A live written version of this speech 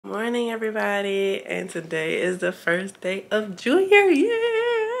Morning, everybody, and today is the first day of junior year.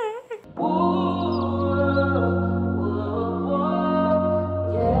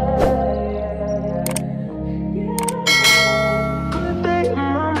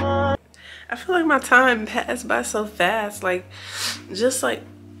 I feel like my time passed by so fast. Just like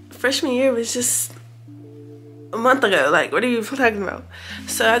freshman year was just a month ago. Like, what are you talking about?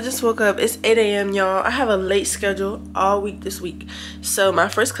 So I just woke up. It's 8 a.m. y'all. I have a late schedule all week this week. So my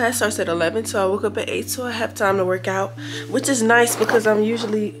first class starts at 11, so I woke up at 8, so I have time to work out, which is nice because I'm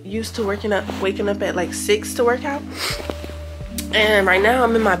usually used to waking up at like 6 to work out. And right now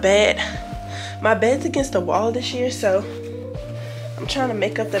I'm in my bed. My bed's against the wall this year, so I'm trying to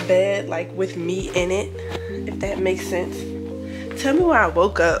make up the bed like with me in it, if that makes sense. Tell me why I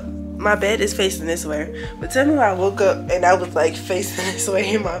woke up. My bed is facing this way, but tell me why I woke up and I was like facing this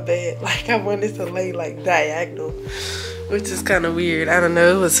way in my bed. Like I wanted to lay like diagonal, which is kind of weird. I don't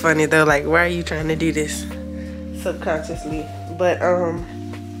know. It was funny though. Like, why are you trying to do this subconsciously? But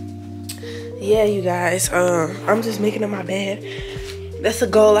yeah, you guys. I'm just making up my bed. That's a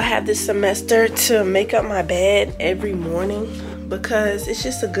goal I have this semester, to make up my bed every morning, because it's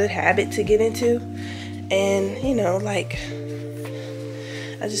just a good habit to get into, and you know, like,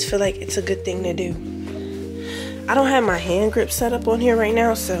 I just feel like it's a good thing to do. I don't have my hand grip set up on here right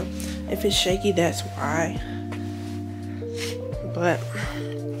now, so if it's shaky, that's why. But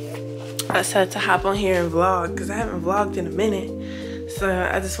I decided to hop on here and vlog because I haven't vlogged in a minute. So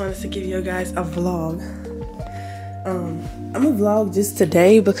I just wanted to give you guys a vlog. I'm gonna vlog just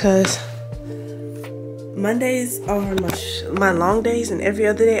today because Mondays are my long days, and every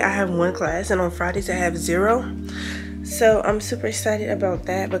other day I have one class, and on Fridays I have 0. So I'm super excited about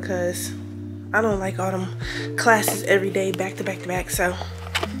that because I don't like all them classes every day back to back to back. So I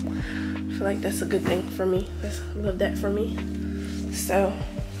feel like that's a good thing for me. I love that for me. So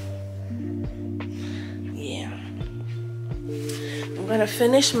yeah, I'm gonna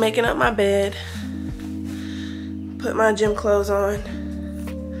finish making up my bed, put my gym clothes on,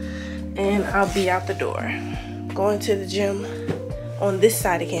 and I'll be out the door going to the gym on this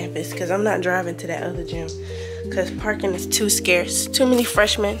side of campus because I'm not driving to that other gym because parking is too scarce. Too many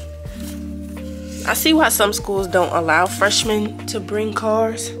freshmen. I see why some schools don't allow freshmen to bring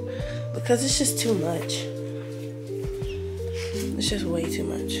cars, because it's just too much. It's just way too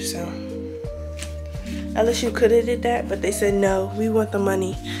much. So LSU could have did that, but they said no, we want the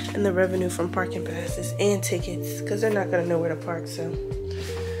money and the revenue from parking passes and tickets, because they're not gonna know where to park. So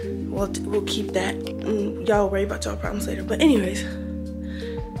we'll keep that. Y'all worry about y'all problems later. But anyways,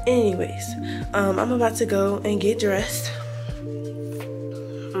 I'm about to go and get dressed.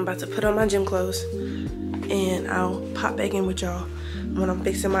 I'm about to put on my gym clothes, and I'll pop back in with y'all when I'm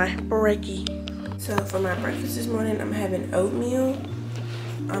fixing my brekkie. So for my breakfast this morning, I'm having oatmeal.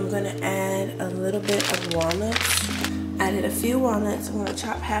 I'm gonna add a little bit of walnuts. Added a few walnuts. I'm gonna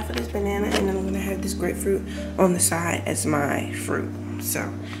chop half of this banana, and then I'm gonna have this grapefruit on the side as my fruit. So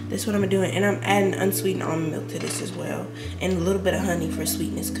that's what I'm doing, and I'm adding unsweetened almond milk to this as well, and a little bit of honey for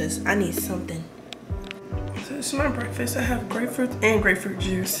sweetness because I need something. So this is my breakfast. I have grapefruit and grapefruit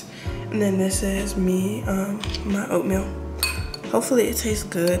juice, and then this is me, my oatmeal. Hopefully it tastes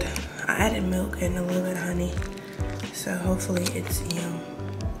good. I added milk and a little bit of honey, so hopefully it's yum.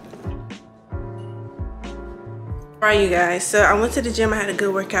 Alright, you guys, so I went to the gym. I had a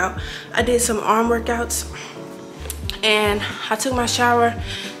good workout. I did some arm workouts, and I took my shower,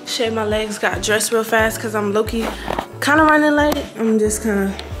 shaved my legs, got dressed real fast because I'm low-key kind of running late. I'm just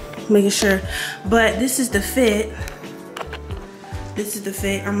kind of making sure. But this is the fit. This is the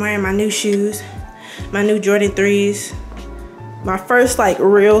fit. I'm wearing my new shoes, my new Jordan 3s. My first like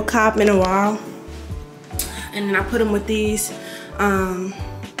real cop in a while. And then I put them with these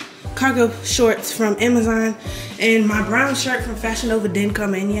cargo shorts from Amazon, and my brown shirt from Fashion Nova didn't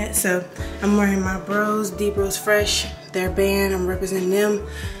come in yet, so I'm wearing my Bros, D Bros Fresh, their band. I'm representing them,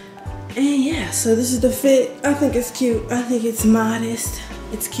 and yeah, so this is the fit. I think it's cute. I think it's modest.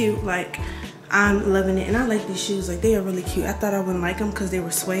 It's cute. Like, I'm loving it, and I like these shoes. Like, they are really cute. I thought I wouldn't like them because they were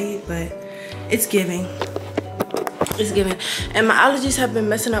suede, but it's giving. It's giving. And my allergies have been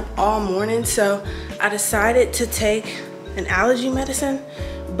messing up all morning, so I decided to take an allergy medicine.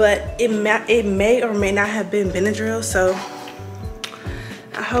 But it may or may not have been Benadryl, so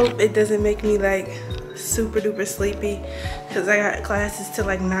I hope it doesn't make me like super duper sleepy, because I got classes till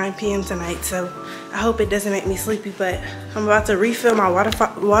like 9 p.m. tonight, so I hope it doesn't make me sleepy. But I'm about to refill my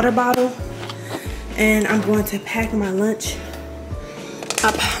water bottle, and I'm going to pack my lunch.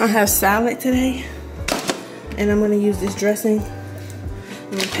 I have salad today, and I'm going to use this dressing.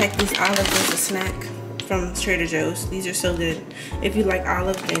 I'm going to pack these olives as a snack from Trader Joe's. These are so good. If you like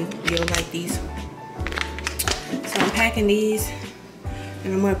olive, then you'll like these. So I'm packing these,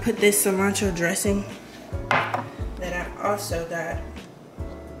 and I'm gonna put this cilantro dressing that I also got.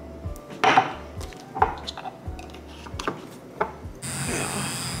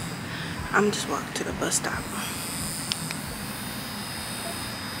 I'm just walking to the bus stop.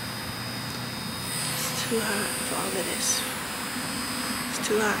 It's too hot for all of this. It's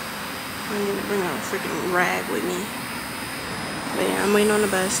too hot. I need to bring a freaking rag with me. But yeah, I'm waiting on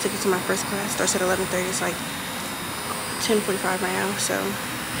the bus to get to my first class. Starts at 11:30. It's like 10:45 right now, so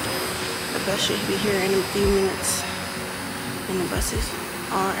the bus should be here in a few minutes. And the buses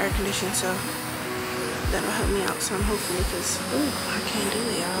are air conditioned, so that'll help me out some, hopefully, because I can't do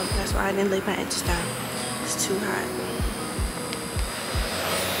it, y'all. That's why I didn't lay my edges down. It's too hot.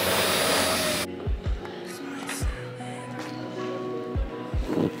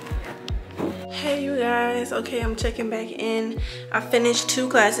 Hey you guys, okay, I'm checking back in. I finished 2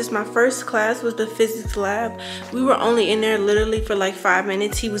 classes. My first class was the physics lab. We were only in there literally for like 5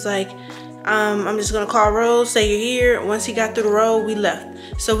 minutes. He was like, I'm just gonna call roll, say you're here. Once he got through the roll, we left.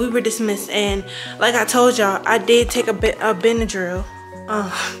 So we were dismissed, and like I told y'all, I did take a Benadryl.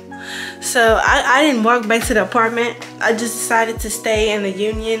 So I didn't walk back to the apartment. I just decided to stay in the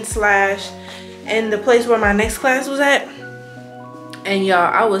union / in the place where my next class was at. And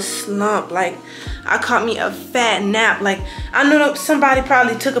y'all, I was slumped. Like, I caught me a fat nap. Like, I know somebody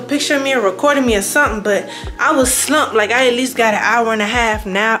probably took a picture of me or recorded me or something, but I was slumped. Like, I at least got an hour and a half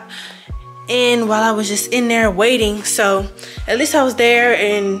nap in while I was just in there waiting. So at least I was there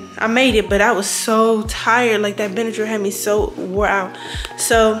and I made it, but I was so tired. Like, that Benadryl had me so wore out.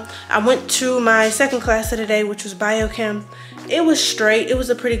 So I went to my second class of the day, which was biochem. It was straight. It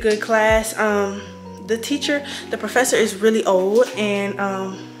was a pretty good class. The professor is really old, and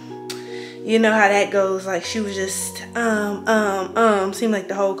you know how that goes. Like, she was just seemed like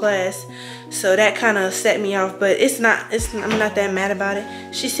the whole class. So that kind of set me off, but I'm not that mad about it.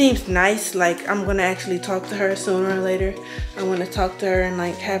 She seems nice. Like, I'm gonna actually talk to her sooner or later. I want to talk to her and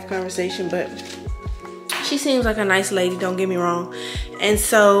like have conversation, but she seems like a nice lady, don't get me wrong. And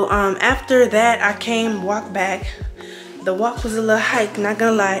so after that, I walked back. The walk was a little hike, not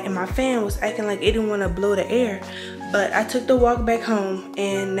gonna lie, and my fan was acting like it didn't want to blow the air. But I took the walk back home,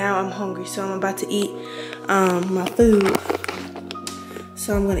 and now I'm hungry, so I'm about to eat my food.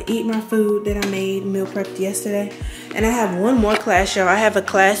 So I'm gonna eat my food that I made, meal prepped yesterday. And I have one more class, y'all. I have a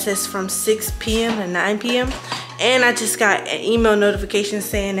class that's from 6 p.m. to 9 p.m. And I just got an email notification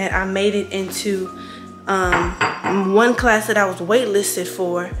saying that I made it into one class that I was waitlisted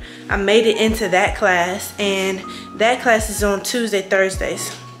for. I made it into that class, and that class is on Tuesday,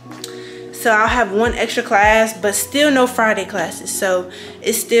 Thursdays. So I'll have one extra class, but still no Friday classes. So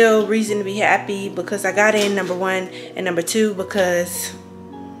it's still reason to be happy because I got in, number 1, and number 2, because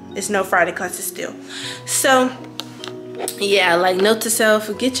it's no Friday classes still. So yeah, like, note to self,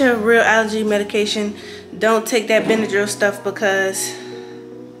 get your real allergy medication. Don't take that Benadryl stuff, because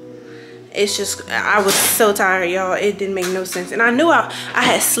it's just, I was so tired, y'all. It didn't make no sense. And I knew I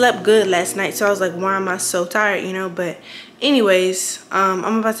had slept good last night, so I was like, why am I so tired, you know? But anyways,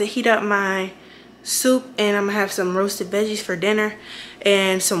 I'm about to heat up my soup, and I'm gonna have some roasted veggies for dinner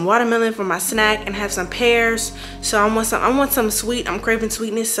and some watermelon for my snack, and have some pears. So I want some sweet. I'm craving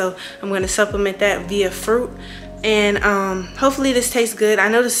sweetness, so I'm gonna supplement that via fruit. And hopefully this tastes good. I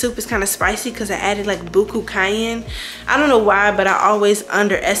know the soup is kind of spicy because I added like buku cayenne. I don't know why, but I always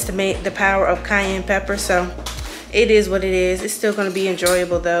underestimate the power of cayenne pepper. So it is what it is. It's still gonna be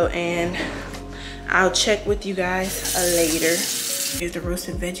enjoyable though, and I'll check with you guys later. Here's the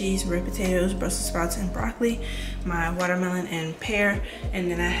roasted veggies, red potatoes, Brussels sprouts, and broccoli, my watermelon and pear, and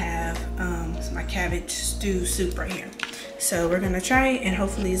then I have my cabbage stew soup right here. So we're gonna try it, and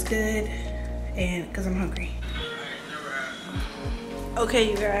hopefully it's good, and because I'm hungry.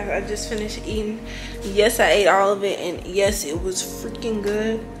 Okay, you guys, I just finished eating. Yes, I ate all of it, and yes, it was freaking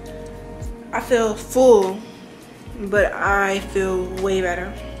good. I feel full, but I feel way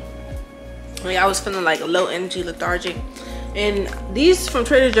better. Like, I was feeling like low energy, lethargic. And these from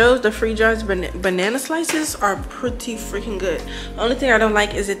Trader Joe's, the free jars banana slices, are pretty freaking good. The only thing I don't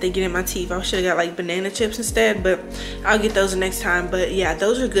like is that they get in my teeth. I should have got like banana chips instead, but I'll get those next time. But yeah,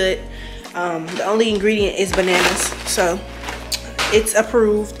 those are good. The only ingredient is bananas, so it's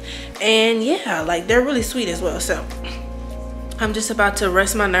approved. And yeah, like, they're really sweet as well. So I'm just about to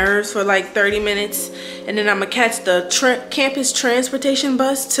rest my nerves for like 30 minutes, and then I'm gonna catch the campus transportation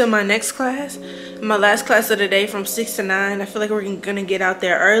bus to my next class, my last class of the day, from 6 to 9. I feel like we're gonna get out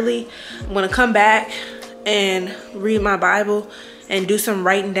there early. I'm gonna come back and read my Bible and do some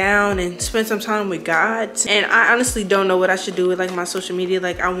writing down and spend some time with God. And I honestly don't know what I should do with like my social media.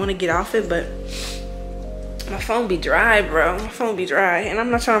 Like I want to get off it, but my phone be dry, bro. My phone be dry, and I'm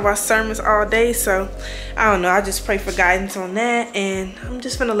not trying to watch sermons all day, so I don't know. I just pray for guidance on that, and I'm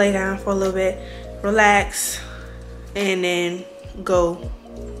just gonna lay down for a little bit, relax, and then go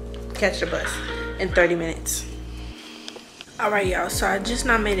catch the bus in 30 minutes. All right, y'all, so I just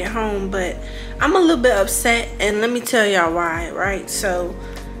not made it home, but I'm a little bit upset, and let me tell y'all why, right? So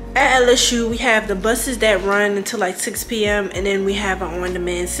at LSU, we have the buses that run until like 6 p.m. and then we have an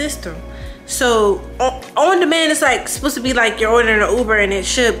on-demand system. So on demand is like supposed to be like you're ordering an Uber and it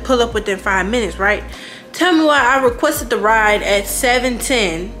should pull up within 5 minutes, right? Tell me why I requested the ride at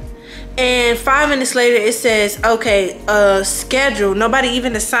 7:10 and 5 minutes later it says, okay, schedule. Nobody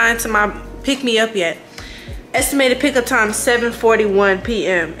even assigned to my pick me up yet. Estimated pickup time 7:41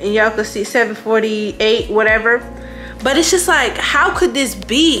 p.m. and y'all can see 7:48, whatever. But it's just like, how could this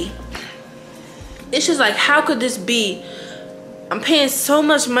be? It's just like, how could this be? I'm paying so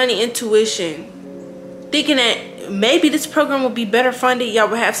much money in tuition, thinking that maybe this program would be better funded. Y'all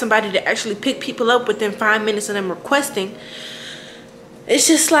would have somebody to actually pick people up within 5 minutes of them requesting. It's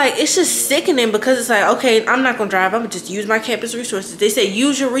just like, it's just sickening, because it's like, okay, I'm not gonna drive, I'm gonna just use my campus resources. They say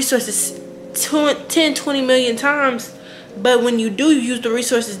use your resources 10-20 million times, but when you do use the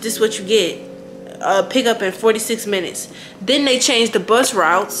resources, this is what you get. Pick up in 46 minutes. Then they changed the bus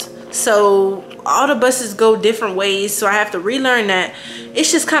routes, so all the buses go different ways, so I have to relearn that.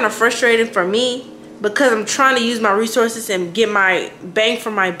 It's just kind of frustrating for me, because I'm trying to use my resources and get my bang for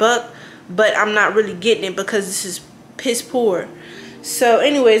my buck, but I'm not really getting it because this is piss poor. So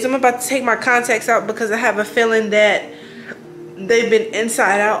anyways, I'm about to take my contacts out because I have a feeling that they've been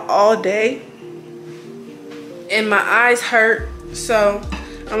inside out all day and my eyes hurt. So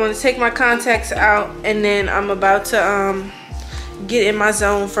I'm gonna take my contacts out, and then I'm about to get in my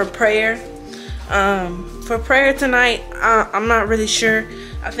zone for prayer. For prayer tonight, I'm not really sure.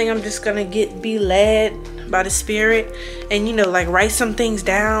 I think I'm just gonna be led by the Spirit, and you know, like write some things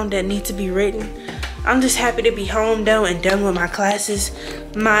down that need to be written. I'm just happy to be home though and done with my classes.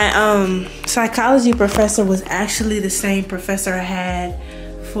 My psychology professor was actually the same professor I had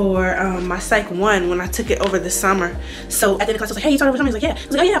for my Psych 1 when I took it over the summer. So at the end of the class, I was like, hey, you started over summer? He's like, yeah. I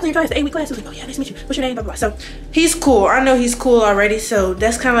was like, oh yeah, I was in your class, the 8-week class. He was like, oh yeah, nice to meet you. What's your name? Blah, blah, blah. So he's cool. I know he's cool already. So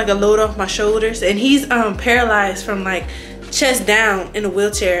that's kind of like a load off my shoulders. And he's paralyzed from like chest down in a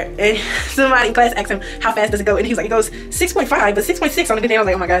wheelchair, and somebody in class asked him how fast does it go, and he was like, it goes 6.5 but 6.6 on the good day. I was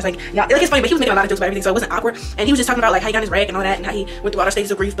like, oh my gosh, like, y'all, like, it's funny, but he was making a lot of jokes about everything, so it wasn't awkward. And he was just talking about like how he got his rag and all that, and how he went through all the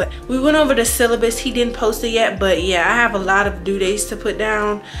stages of grief. But we went over the syllabus. He didn't post it yet, but yeah, I have a lot of due dates to put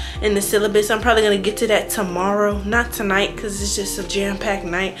down in the syllabus. I'm probably gonna get to that tomorrow, not tonight, because it's just a jam-packed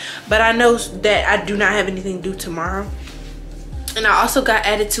night. But I know that I do not have anything due tomorrow. And I also got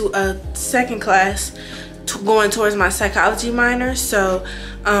added to a second class going towards my psychology minor, so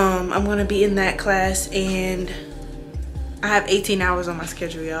I'm gonna be in that class, and I have 18 hours on my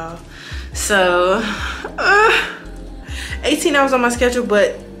schedule, y'all. So 18 hours on my schedule,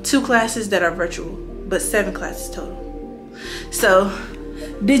 but 2 classes that are virtual, but 7 classes total. So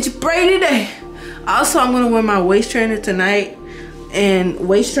did you pray today? Also, I'm gonna wear my waist trainer tonight, and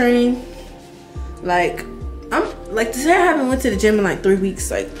waist train, like, I'm like, to say I haven't went to the gym in like 3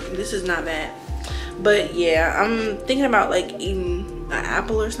 weeks, like, this is not bad. But yeah, I'm thinking about like eating an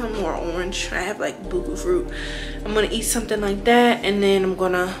apple or something, or orange. I have like boo-boo fruit. I'm gonna eat something like that, and then I'm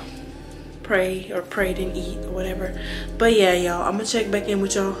gonna pray, or pray then eat, or whatever. But yeah, y'all, I'm gonna check back in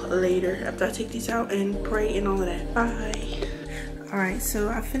with y'all later after I take these out and pray and all of that. Bye. All right, so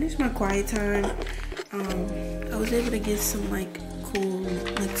I finished my quiet time. I was able to get some like cool,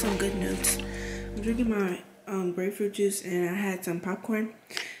 like some good notes. I'm drinking my grapefruit juice, and I had some popcorn.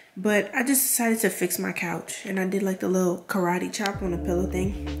 But I just decided to fix my couch, and I did like the little karate chop on the pillow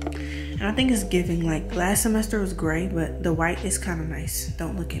thing. And I think it's giving, like last semester was gray, but the white is kind of nice.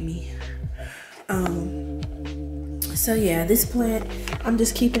 Don't look at me. So yeah, this plant, I'm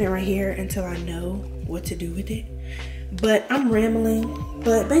just keeping it right here until I know what to do with it. But I'm rambling.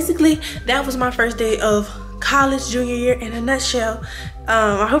 But basically, that was my first day of college junior year in a nutshell.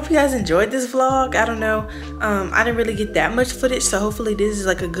 I hope you guys enjoyed this vlog. I don't know, I didn't really get that much footage, so hopefully this is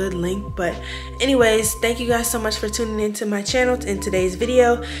like a good length. But anyways, thank you guys so much for tuning into my channel in today's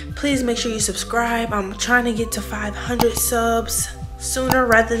video. Please make sure you subscribe. I'm trying to get to 500 subs sooner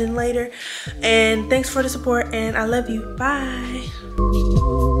rather than later, and thanks for the support, and I love you. Bye.